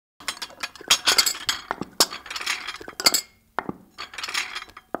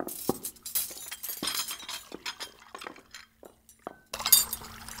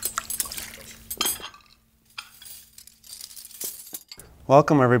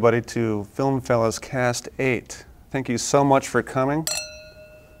Welcome everybody to FilmFellas Cast 8. Thank you so much for coming.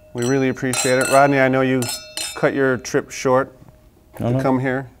 We really appreciate it. Rodney, I know you cut your trip short to come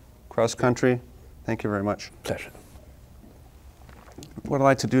here, cross country. Thank you very much. Pleasure. What I'd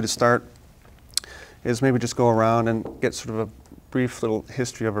like to do to start is maybe just go around and get sort of a brief little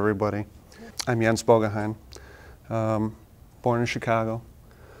history of everybody. I'm Jens Bogenhegn, born in Chicago.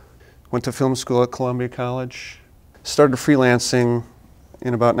 Went to film school at Columbia College. Started freelancing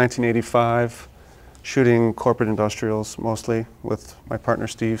in about 1985, shooting corporate industrials mostly with my partner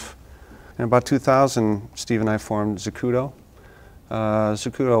Steve. In about 2000, Steve and I formed Zacuto.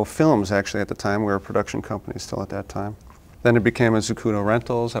 Zacuto Films, actually, at the time. We were a production company still at that time. Then it became a Zacuto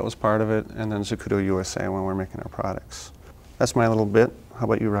Rentals, that was part of it, and then Zacuto USA when we were making our products. That's my little bit. How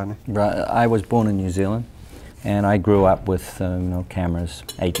about you, Rodney? I was born in New Zealand, and I grew up with cameras,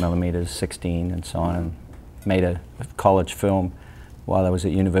 8mm, 16, and so on, and made a college film while I was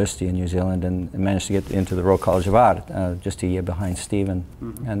at university in New Zealand, and managed to get into the Royal College of Art just a year behind Stephen.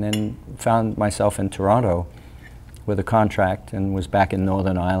 And then found myself in Toronto with a contract and was back in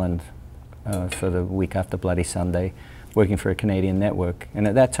Northern Ireland for the week after Bloody Sunday, working for a Canadian network. And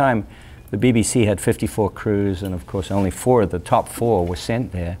at that time, the BBC had 54 crews, and of course only 4 of the top 4 were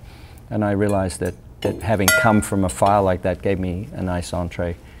sent there. And I realized that having come from a file like that gave me a nice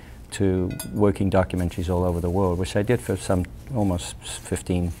entree to working documentaries all over the world, which I did for some almost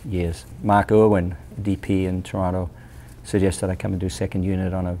 15 years. Mark Irwin, DP in Toronto, suggested I come and do second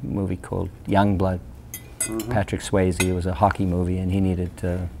unit on a movie called Youngblood. Patrick Swayze, it was a hockey movie, and he needed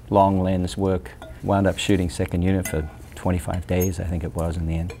long lens work. Wound up shooting second unit for 25 days, I think it was in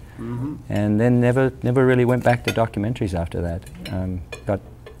the end. And then never really went back to documentaries after that. Got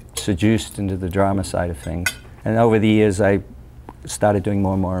seduced into the drama side of things. And over the years I started doing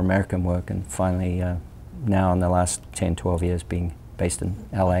more and more American work, and finally now in the last 10, 12 years being based in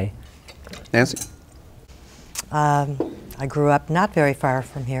LA. Nancy? I grew up not very far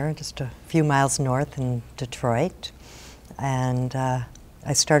from here, just a few miles north in Detroit, and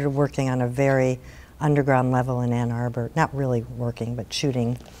I started working on a very underground level in Ann Arbor, not really working, but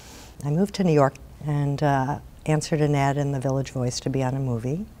shooting. I moved to New York and answered an ad in the Village Voice to be on a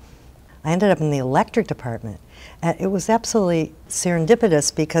movie. I ended up in the electric department. It was absolutely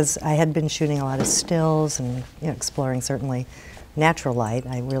serendipitous because I had been shooting a lot of stills and exploring certainly natural light.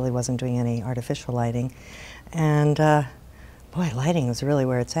 I really wasn't doing any artificial lighting. And boy, lighting was really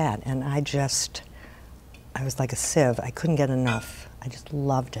where it's at. And I was like a sieve. I couldn't get enough. I just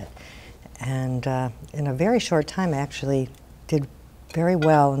loved it. And in a very short time, I actually did very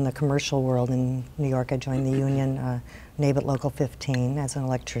well in the commercial world in New York. I joined the union, NABIT Local 15, as an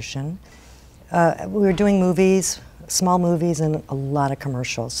electrician. We were doing movies, small movies, and a lot of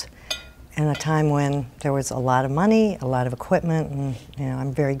commercials. In a time when there was a lot of money, a lot of equipment, and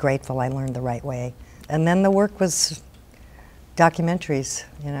I'm very grateful I learned the right way. And then the work was documentaries.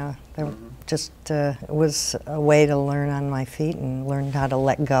 It was a way to learn on my feet and learn how to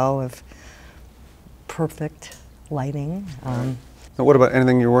let go of perfect lighting. Now, what about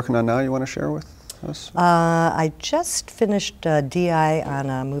anything you're working on now you want to share with us? I just finished DI on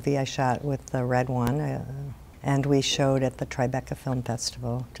a movie I shot with the Red One, and we showed at the Tribeca Film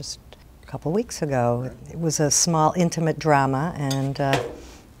Festival just a couple weeks ago. It was a small, intimate drama, and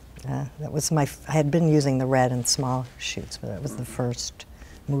that was I had been using the Red in small shoots, but that was the first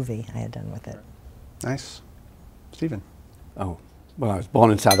movie I had done with it. Nice. Stephen? Oh, well, I was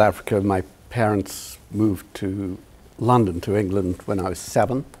born in South Africa. My parents moved to London, to England, when I was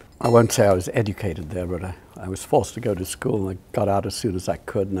 7. I won't say I was educated there, but I was forced to go to school, and I got out as soon as I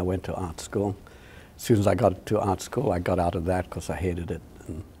could, and I went to art school. As soon as I got to art school, I got out of that because I hated it.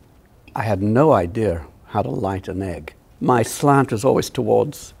 And I had no idea how to light an egg. My slant was always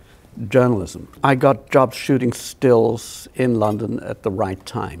towards journalism. I got jobs shooting stills in London at the right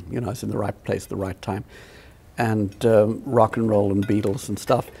time. I was in the right place at the right time. And rock and roll and Beatles and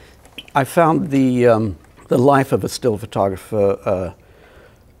stuff. I found the life of a still photographer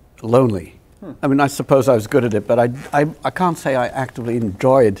lonely. I mean, I suppose I was good at it, but I can't say I actively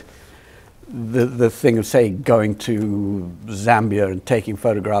enjoyed the thing of, say, going to Zambia and taking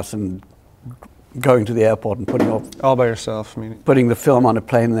photographs and going to the airport and putting off... All by yourself, meaning? Putting the film on a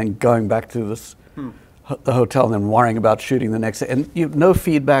plane and then going back to the hotel and then worrying about shooting the next day. And no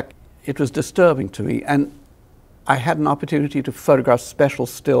feedback. It was disturbing to me. And I had an opportunity to photograph special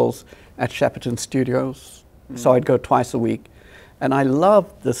stills at Shepperton Studios. So I'd go twice a week. And I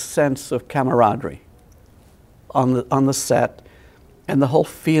loved the sense of camaraderie on the set, and the whole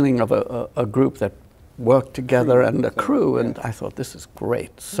feeling of a group that worked together and a crew, and I thought, this is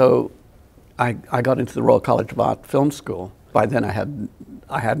great. So I got into the Royal College of Art Film School, By then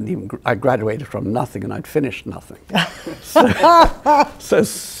I graduated from nothing and I'd finished nothing. So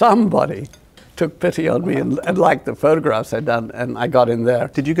somebody took pity on me and liked the photographs I'd done, and I got in there.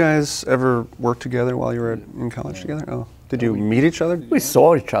 Did you guys ever work together while you were in college together? Oh, did you meet each other? We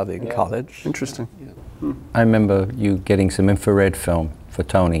saw each other in college. Interesting. I remember you getting some infrared film for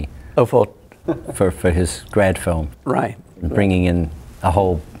Tony. Oh, for his grad film. Right. Bringing in a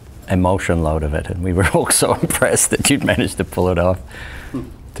whole emotion load of it, and we were all so impressed that you'd managed to pull it off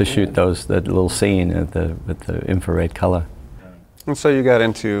to shoot that little scene with the infrared color. And so you got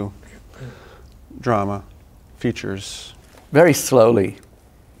into drama, features. Very slowly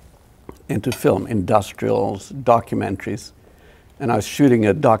into film, industrials, documentaries. And I was shooting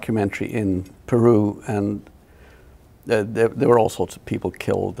a documentary in Peru, and there were all sorts of people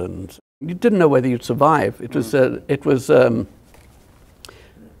killed, and you didn't know whether you'd survive. It was a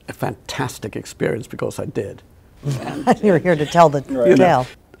fantastic experience because I did. You're here to tell the tale.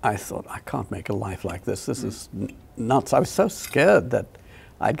 I thought, I can't make a life like this. This is nuts. I was so scared that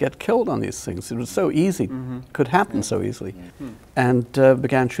I'd get killed on these things. It was so easy, could happen so easily. And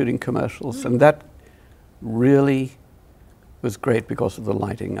began shooting commercials, and that really was great because of the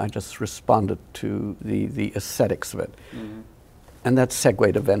lighting. I just responded to the aesthetics of it. And that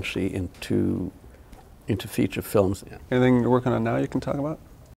segued eventually into feature films. Anything you're working on now you can talk about?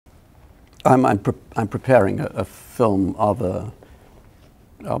 I'm preparing a film of a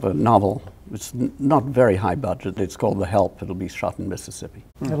novel. It's not very high budget. It's called The Help. It'll be shot in Mississippi.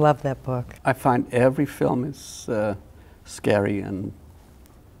 I love that book. I find every film is scary and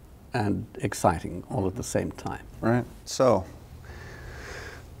exciting all at the same time. Right. So,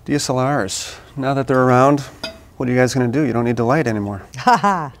 DSLRs, now that they're around, what are you guys going to do? You don't need to light anymore.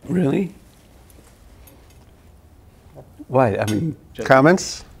 Haha. Really? Why? I mean,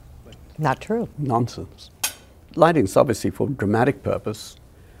 Comments? Not true. nonsense. Lighting's obviously for dramatic purpose,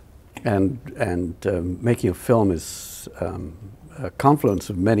 and making a film is a confluence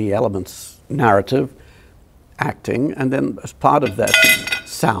of many elements: narrative, acting, and then as part of that,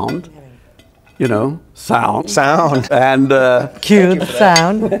 sound. You know, sound, and Cue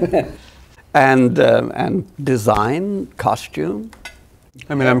sound. and design, costume.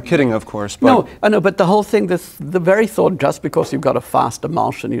 I mean, I'm kidding, of course, but No, I know, but the whole thing, the very thought, just because you've got a fast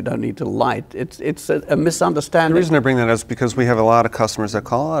emulsion, you don't need to light. It's a misunderstanding. the reason I bring that up is because we have a lot of customers that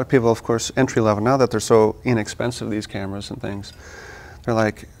call, a lot of people, of course, entry level, now that they're so inexpensive, these cameras and things. They're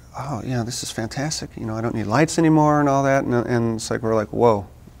like, oh, yeah, this is fantastic. You know, I don't need lights anymore and all that. And it's like, we're like, whoa.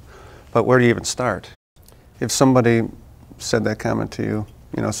 But where do you even start? If somebody said that comment to you,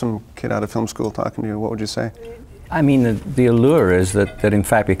 you know, some kid out of film school talking to you, what would you say? I mean, the allure is that in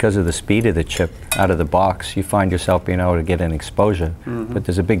fact, because of the speed of the chip out of the box, you find yourself being able to get an exposure. But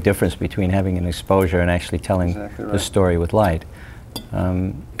there's a big difference between having an exposure and actually telling Exactly right. the story with light.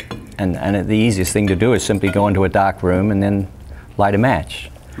 And the easiest thing to do is simply go into a dark room and then light a match.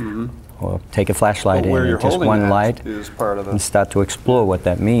 Or take a flashlight in and just one light is part of and start to explore what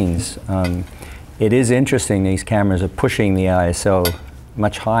that means. It is interesting, these cameras are pushing the ISO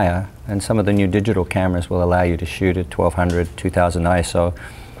much higher, and some of the new digital cameras will allow you to shoot at 1200, 2000 ISO.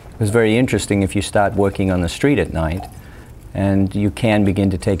 It's very interesting if you start working on the street at night, and you can begin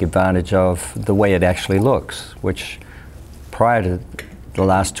to take advantage of the way it actually looks, which prior to the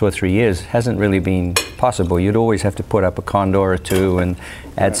last 2 or 3 years hasn't really been possible. You'd always have to put up a condor or two and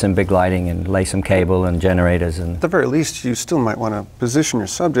add some big lighting and lay some cable and generators. And At the very least, you still might want to position your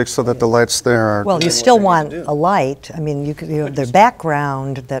subjects so that the lights there are... Well, you still want a light. I mean, you have the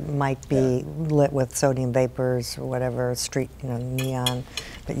background that might be lit with sodium vapors or whatever, street, neon,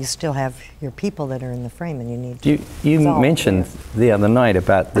 but you still have your people that are in the frame, and you need to... You mentioned the other night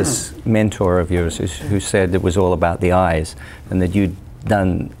about this mentor of yours who said it was all about the eyes, and that you'd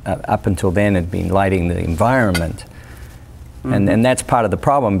done, up until then, had been lighting the environment. And that's part of the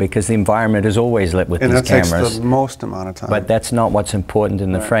problem, because the environment is always lit with these cameras. And that takes the most amount of time. But that's not what's important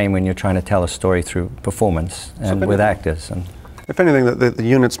in the frame when you're trying to tell a story through performance and with actors. And if anything, the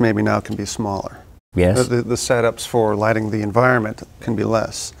units maybe now can be smaller. yes, The setups for lighting the environment can be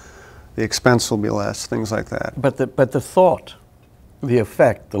less. The expense will be less, things like that. But the thought, the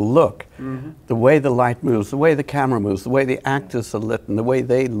effect, the look, the way the light moves, the way the camera moves, the way the actors are lit, and the way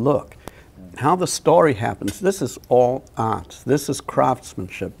they look, how the story happens, this is all art. This is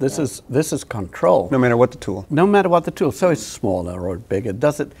craftsmanship. This is control. No matter what the tool. No matter what the tool. So it's smaller or bigger.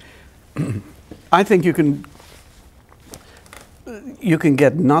 Does it? I think you can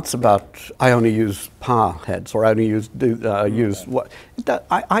get nuts about, I only use power heads, or I only use what.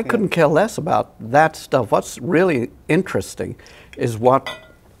 I couldn't care less about that stuff. What's really interesting is what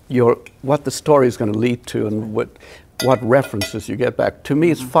the story is going to lead to, and what references you get back. To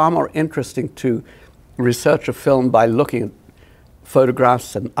me, it's far more interesting to research a film by looking at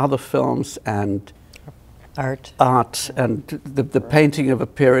photographs and other films and Art. And the painting of a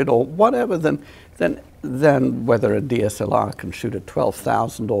period or whatever than whether a DSLR can shoot at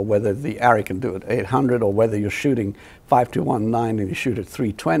 12,000 or whether the Arri can do it at 800 or whether you're shooting 5:1:9 and you shoot at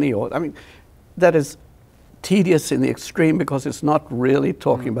 320. Or I mean, that is tedious in the extreme because it's not really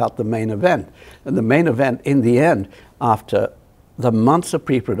talking about the main event. And the main event, in the end, after the months of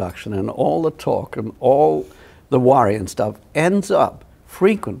pre-production and all the talk and all the worry and stuff, ends up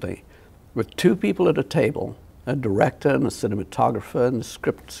frequently with two people at a table, a director and a cinematographer and a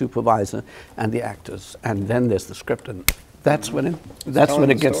script supervisor and the actors, and then there's the script, and that's when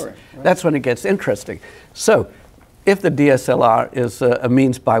it gets interesting. So, if the DSLR is a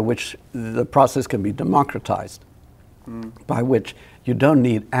means by which the process can be democratized, by which you don't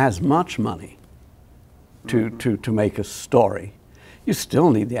need as much money to make a story, you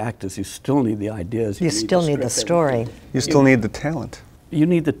still need the actors, you still need the ideas. You still need the story. You still need the talent. You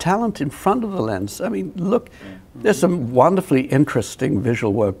need the talent in front of the lens. I mean, look, there's some wonderfully interesting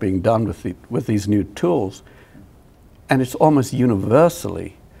visual work being done with these new tools, and it's almost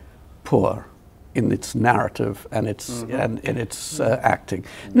universally poor in its narrative and its acting.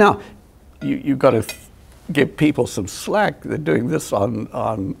 Now, you've got to give people some slack. They're doing this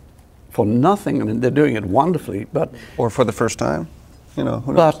for nothing. I mean, they're doing it wonderfully, but or for the first time. You know,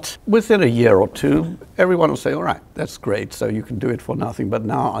 but within a year or two, everyone will say, all right, that's great, so you can do it for nothing, but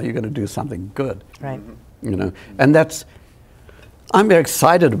now are you going to do something good? Right. You know, and I'm very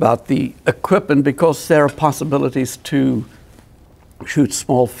excited about the equipment because there are possibilities to shoot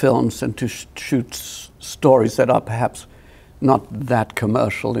small films and to shoot stories that are perhaps not that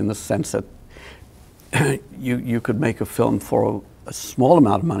commercial in the sense that you could make a film for a small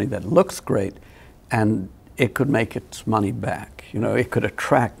amount of money that looks great and it could make its money back. You know, it could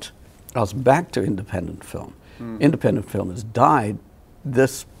attract us back to independent film. Independent film has died.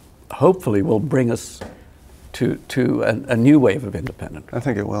 This hopefully will bring us to a new wave of independent. I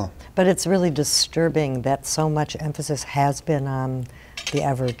think it will. But it's really disturbing that so much emphasis has been on the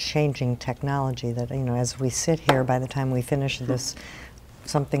ever-changing technology that, you know, as we sit here, by the time we finish this,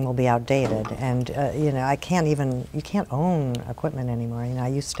 something will be outdated. And, you know, you can't own equipment anymore. You know, I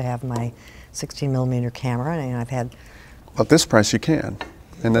used to have my 16mm camera, and I've had... Well, at this price you can,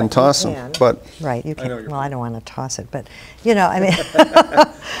 and then toss them. But right, you can. Well, I don't want to toss it, but you know, I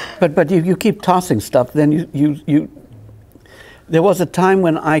mean. but you keep tossing stuff. Then you. There was a time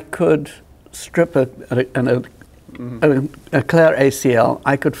when I could strip a Claire ACL.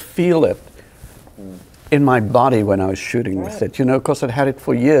 I could feel it in my body when I was shooting with it. You know, because I'd had it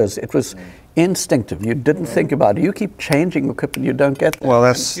for years. It was instinctive. You didn't think about it. You keep changing equipment, you don't get there. Well,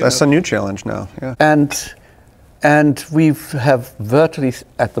 that's a new challenge now. Yeah. And we have virtually,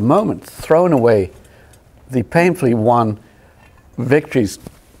 at the moment, thrown away the painfully won victories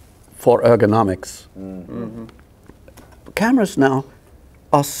for ergonomics. Cameras now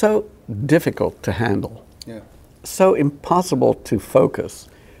are so difficult to handle, so impossible to focus,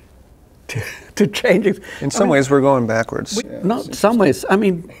 to change it. In some ways, we're going backwards. Not in some ways. I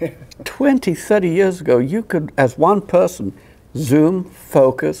mean, 20, 30 years ago, you could, as one person, zoom,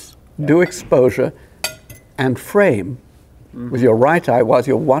 focus, do exposure, and frame with your right eye while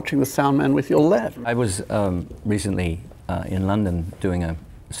you're watching the sound man with your left. I was recently in London doing a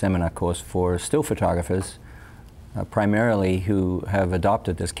seminar course for still photographers, primarily who have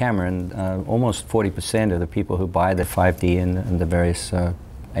adopted this camera, and almost 40% of the people who buy the 5D and the various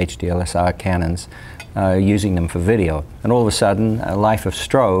HDLSR Canons are using them for video. And all of a sudden, a life of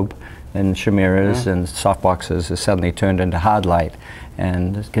strobe and chimeras and softboxes has suddenly turned into hard light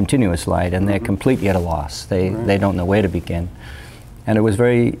and continuous light, and they're completely at a loss. They don't know where to begin. And it was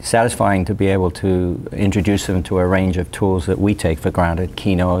very satisfying to be able to introduce them to a range of tools that we take for granted,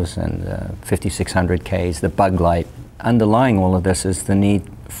 Kinos and 5600Ks, the bug light. Underlying all of this is the need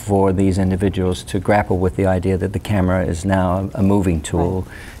for these individuals to grapple with the idea that the camera is now a moving tool,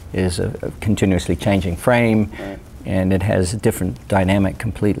 is a continuously changing frame, and it has a different dynamic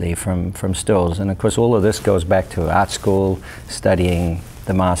completely from stills. And of course all of this goes back to art school, studying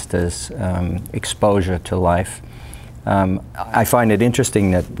the masters, exposure to life. I find it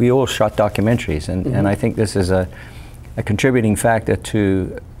interesting that we all shot documentaries, and I think this is a contributing factor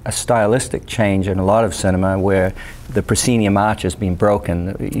to a stylistic change in a lot of cinema where the proscenium arch has been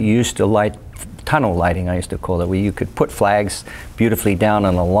broken. You used to light, tunnel lighting I used to call it, where you could put flags beautifully down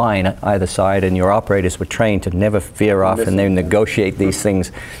on a line either side, and your operators were trained to never veer off and then negotiate these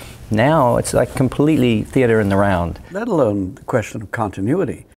things. Now it's like completely theater in the round. Let alone the question of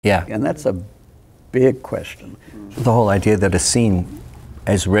continuity. Yeah. And that's a big question. The whole idea that a scene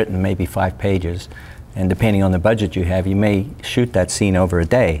is written maybe 5 pages, and depending on the budget you have, you may shoot that scene over a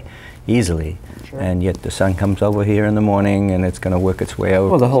day easily. Sure. And yet the sun comes over here in the morning and it's going to work its way over.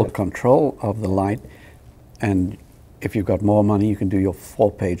 Well, the whole control of the light, and if you've got more money, you can do your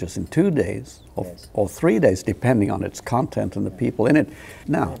 4 pages in 2 days or 3 days, depending on its content and the people in it.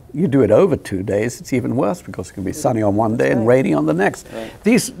 Now, you do it over 2 days, it's even worse because it can be sunny on one day and rainy on the next. Right.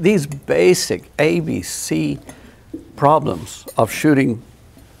 These basic ABC problems of shooting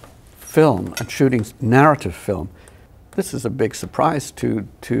film and shooting narrative film, this is a big surprise to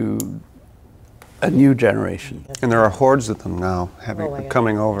a new generation. And there are hordes of them now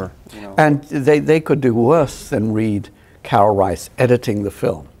coming over. You know. And they could do worse than read Carol Rice editing the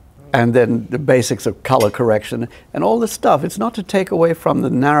film. And then the basics of color correction and all this stuff. It's not to take away from the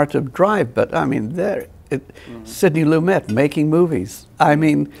narrative drive, but I mean, Sidney Lumet making movies. I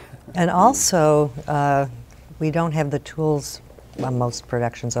mean. And also, we don't have the tools on most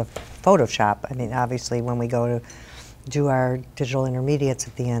productions of Photoshop. I mean, obviously, when we go to do our digital intermediates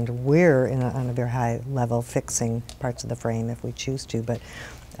at the end, we're on a very high level fixing parts of the frame if we choose to, but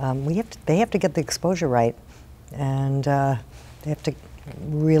they have to get the exposure right, and they have to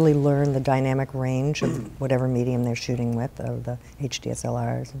really learn the dynamic range of whatever medium they're shooting with, of the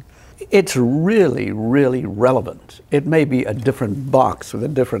HDSLRs. It's really, really relevant. It may be a different box with a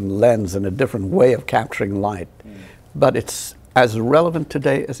different lens and a different way of capturing light, but it's as relevant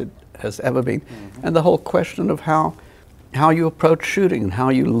today as it has ever been. And the whole question of how you approach shooting and how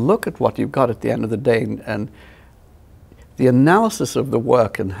you look at what you've got at the end of the day, and the analysis of the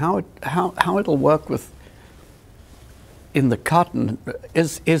work and how it'll work with in the cut. And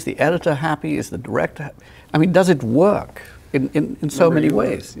is the editor happy? Is the director happy? I mean, does it work in so many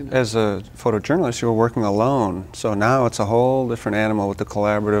ways? You know? As a photojournalist, you were working alone, so now it's a whole different animal with the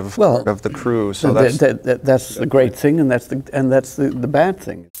collaborative part of the crew. So that's the great thing, and that's the bad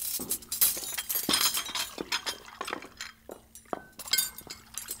thing.